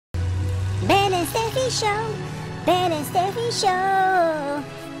and Stephy show. Ben and Stephy show.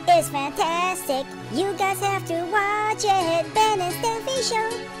 It's fantastic. You guys have to watch it. Ben and Stephy show.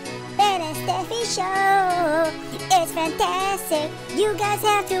 Ben and Stephy show. It's fantastic. You guys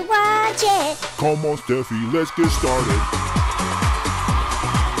have to watch it. Come on, Steffi, let's get started.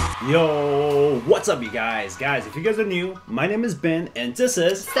 Yo, what's up, you guys? Guys, if you guys are new, my name is Ben, and this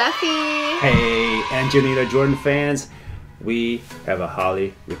is Stephy. Hey, Angelina Jordan fans. We have a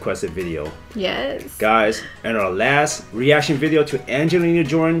highly requested video. Yes. Guys, in our last reaction video to Angelina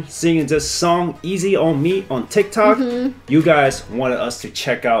Jordan singing this song Easy on Me on TikTok, you guys wanted us to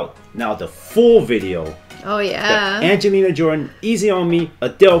check out now the full video. Oh yeah. The Angelina Jordan Easy on Me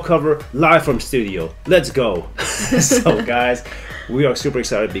Adele cover live from studio. Let's go. So guys, we are super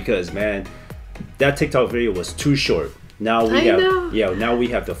excited because man, that TikTok video was too short. Now we now we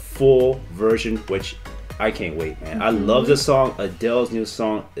have the full version, which I can't wait, man. I love this song. Adele's new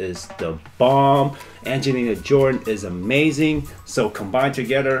song is the bomb. Angelina Jordan is amazing. So combined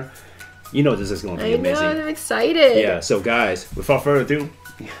together, you know this is going to be amazing. I know, I'm excited. Yeah, so guys, without further ado,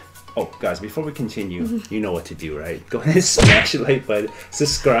 oh guys, before we continue, you know what to do, right? Go ahead and smash the like button,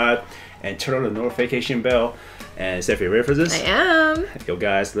 subscribe, and turn on the notification bell. And Stephy, ready for this? I am. Yo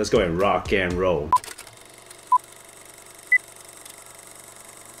guys, let's go and rock and roll.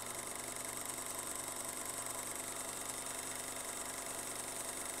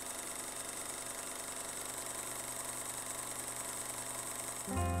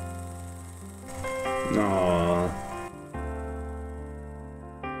 Aww.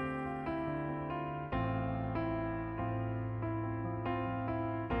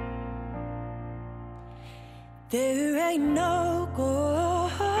 There ain't no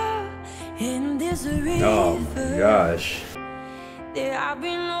gold in this river. Oh my gosh. There I've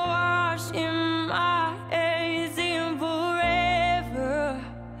been washing my hands in forever.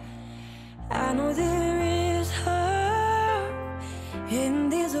 I know there is hope in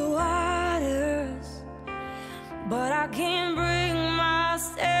these waters, but I can't bring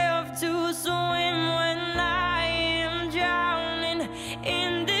myself to swim when I am drowning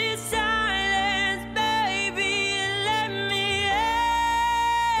in this silence. Baby, let me in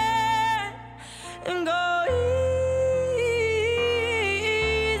and go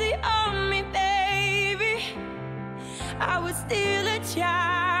easy on me, baby. I was still a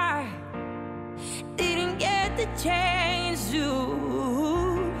child, didn't get the chance to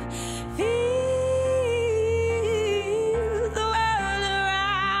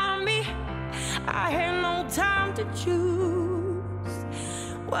to choose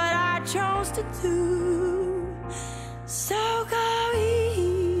what I chose to do. So go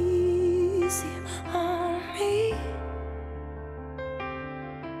easy on me.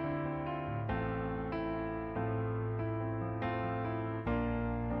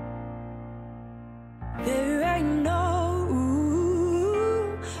 There ain't no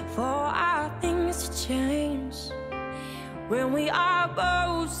room for our things to change when we are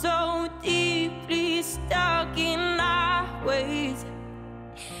both so deeply stuck in our ways.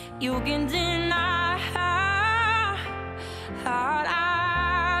 You can deny how hard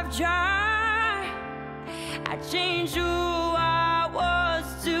I've tried. I changed who I was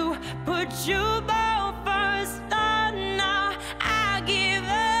to put you both first. Now I give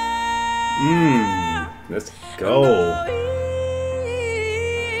up. Let's go.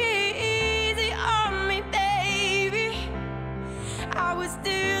 Easy on me, baby. I was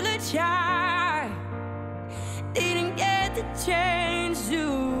still a child, didn't get the chance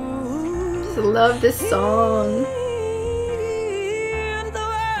to. Just love this song. The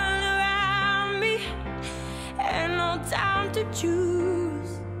world around me, and no time to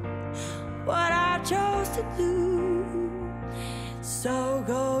choose what I chose to do. So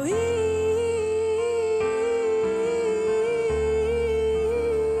go easy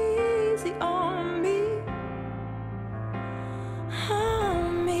on me.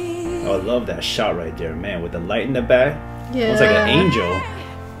 Oh, I love that shot right there, man, with the light in the back. Yeah. It's like an angel.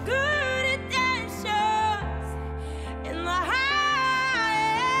 Good intentions in the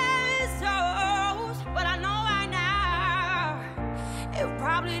highest hopes, but I know right now it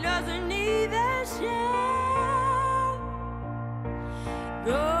probably doesn't even show.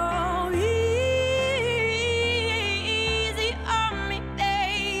 Go easy on me,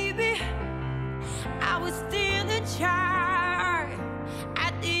 baby. I was still a child,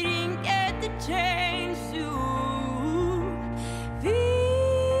 I didn't get the chance to feel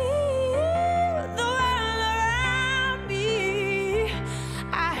the world around me.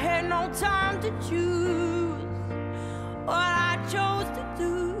 I had no time to choose what I chose to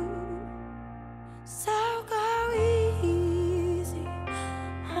do. So go easy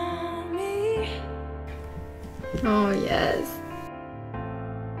Oh, yes.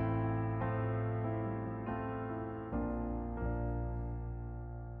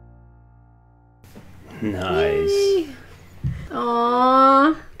 Nice.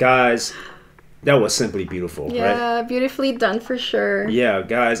 Aww. Guys, that was simply beautiful, right? Yeah, beautifully done for sure. Yeah,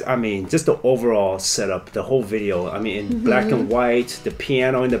 guys, I mean, just the overall setup, the whole video. I mean, in black and white, the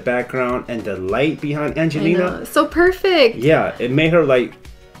piano in the background, and the light behind I Angelina. know. So perfect. Yeah, it made her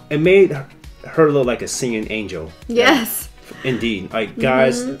look like a singing angel. Yes. Indeed. Like,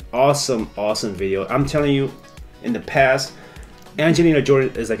 guys, awesome video. I'm telling you, in the past, Angelina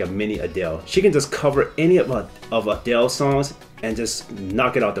Jordan is like a mini Adele. She can just cover any of Adele's songs and just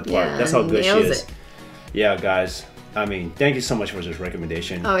knock it out the park. Yeah, That's how good she nails is. it. Yeah, guys. I mean, thank you so much for this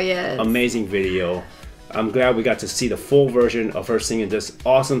recommendation. Oh, yes. Amazing video. I'm glad we got to see the full version of her singing this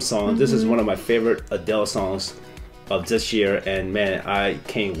awesome song. This is one of my favorite Adele songs of this year, and man, I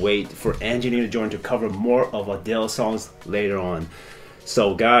can't wait for Angelina Jordan to cover more of Adele songs later on.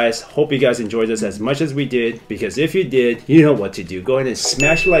 So guys, hope you guys enjoyed this as much as we did, because if you did, you know what to do. Go ahead and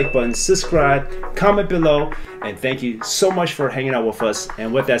smash the like button, subscribe, comment below, and thank you so much for hanging out with us.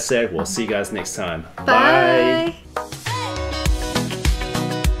 And with that said, we'll see you guys next time. Bye.